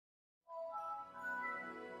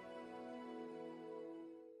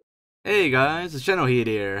Hey guys, it's Generalkidd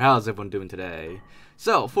here. How's everyone doing today?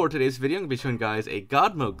 So, for today's video, I'm going to be showing you guys a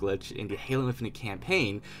God mode glitch in the Halo Infinite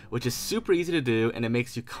campaign, which is super easy to do, and it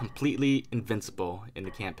makes you completely invincible in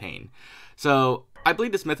the campaign. So, I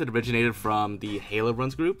believe this method originated from the Halo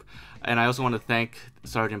Runs group, and I also want to thank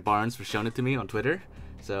Sergeant Barnes for showing it to me on Twitter.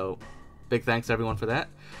 So, big thanks to everyone for that.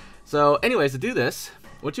 So, anyways, to do this,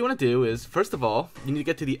 what you want to do is, first of all, you need to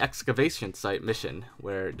get to the excavation site mission,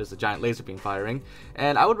 where there's a giant laser beam firing,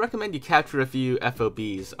 and I would recommend you capture a few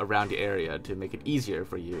FOBs around the area to make it easier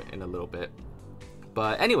for you in a little bit.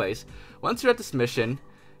 But anyways, once you're at this mission,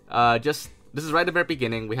 this is right at the very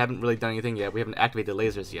beginning, we haven't really done anything yet, we haven't activated the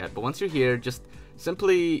lasers yet, but once you're here, just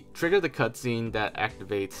simply trigger the cutscene that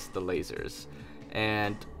activates the lasers.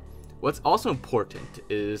 And what's also important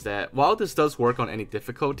is that while this does work on any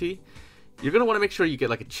difficulty, you're going to want to make sure you get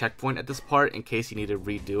like a checkpoint at this part in case you need to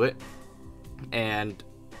redo it. And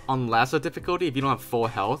on lasso difficulty, if you don't have full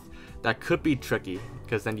health, that could be tricky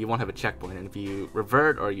because then you won't have a checkpoint. And if you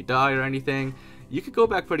revert or you die or anything, you could go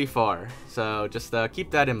back pretty far. So just keep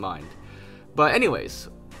that in mind. But anyways,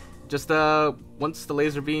 just once the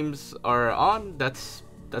laser beams are on, that's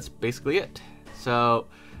basically it. So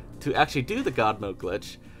to actually do the God mode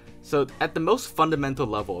glitch, so at the most fundamental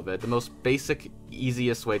level of it, the most basic,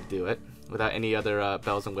 easiest way to do it, without any other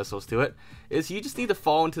bells and whistles to it, is you just need to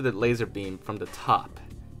fall into the laser beam from the top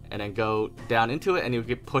and then go down into it, and you'll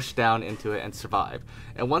get pushed down into it and survive.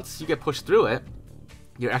 And once you get pushed through it,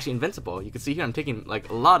 you're actually invincible. You can see here I'm taking like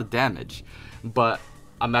a lot of damage, but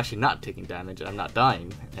I'm actually not taking damage and I'm not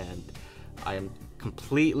dying, and I am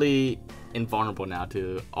completely invulnerable now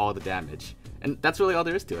to all the damage. And that's really all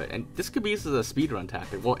there is to it. And this could be used as a speedrun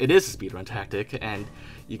tactic. Well, it is a speedrun tactic, and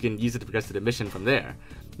you can use it to progress to the mission from there.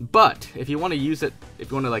 But if you want to use it,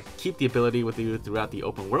 if you want to like keep the ability with you throughout the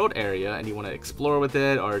open world area, and you want to explore with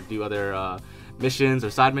it or do other missions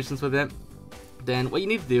or side missions with it, then what you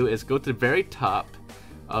need to do is go to the very top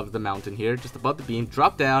of the mountain here, just above the beam,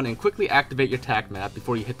 drop down and quickly activate your tac map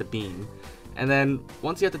before you hit the beam. And then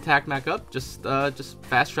once you have the tac map up, just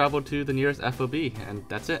fast travel to the nearest FOB, and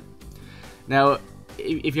that's it. Now,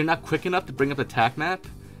 if you're not quick enough to bring up the tac map,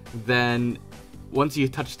 then once you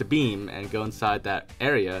touch the beam and go inside that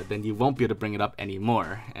area, then you won't be able to bring it up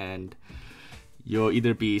anymore, and you'll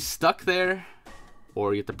either be stuck there,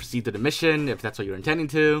 or you have to proceed to the mission if that's what you're intending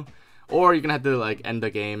to, or you're gonna have to like end the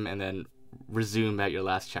game and then resume at your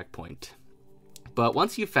last checkpoint. But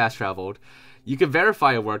once you've fast traveled, you can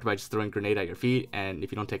verify it worked by just throwing a grenade at your feet, and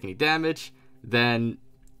if you don't take any damage, then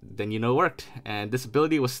you know it worked. And this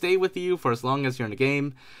ability will stay with you for as long as you're in the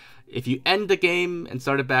game. If you end the game and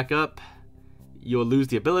start it back up, you'll lose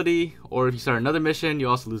the ability, or if you start another mission, you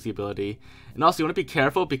also lose the ability. And also you want to be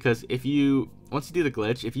careful, because once you do the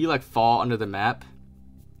glitch, if you like fall under the map,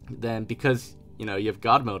 then because you have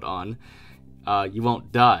God mode on, you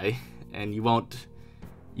won't die, and you won't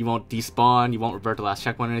despawn, you won't revert to the last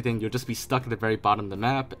checkpoint or anything. You'll just be stuck at the very bottom of the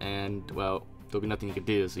map, and well, there'll be nothing you can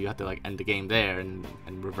do, so you have to like end the game there and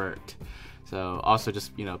revert. So also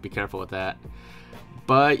just be careful with that.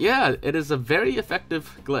 But yeah, it is a very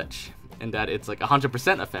effective glitch in that it's like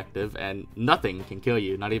 100% effective, and nothing can kill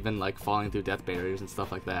you, not even like falling through death barriers and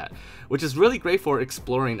stuff like that, which is really great for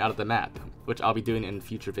exploring out of the map, which I'll be doing in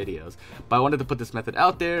future videos. But I wanted to put this method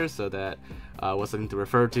out there so that was something to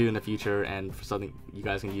refer to in the future, and for something you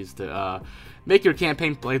guys can use to make your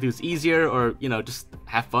campaign playthroughs easier, or just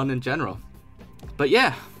have fun in general. But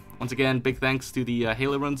yeah, once again, big thanks to the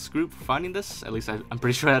Halo Runs group for finding this. At least I'm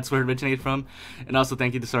pretty sure that's where it originated from. And also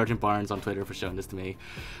thank you to Sergeant Barnes on Twitter for showing this to me.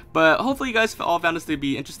 But hopefully you guys all found this to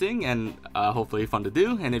be interesting and hopefully fun to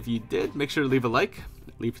do. And if you did, make sure to leave a like,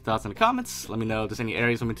 leave your thoughts in the comments. Let me know if there's any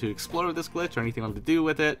areas you want me to explore with this glitch or anything I want to do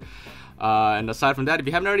with it. And aside from that, if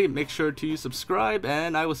you haven't already, make sure to subscribe,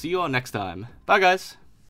 and I will see you all next time. Bye guys!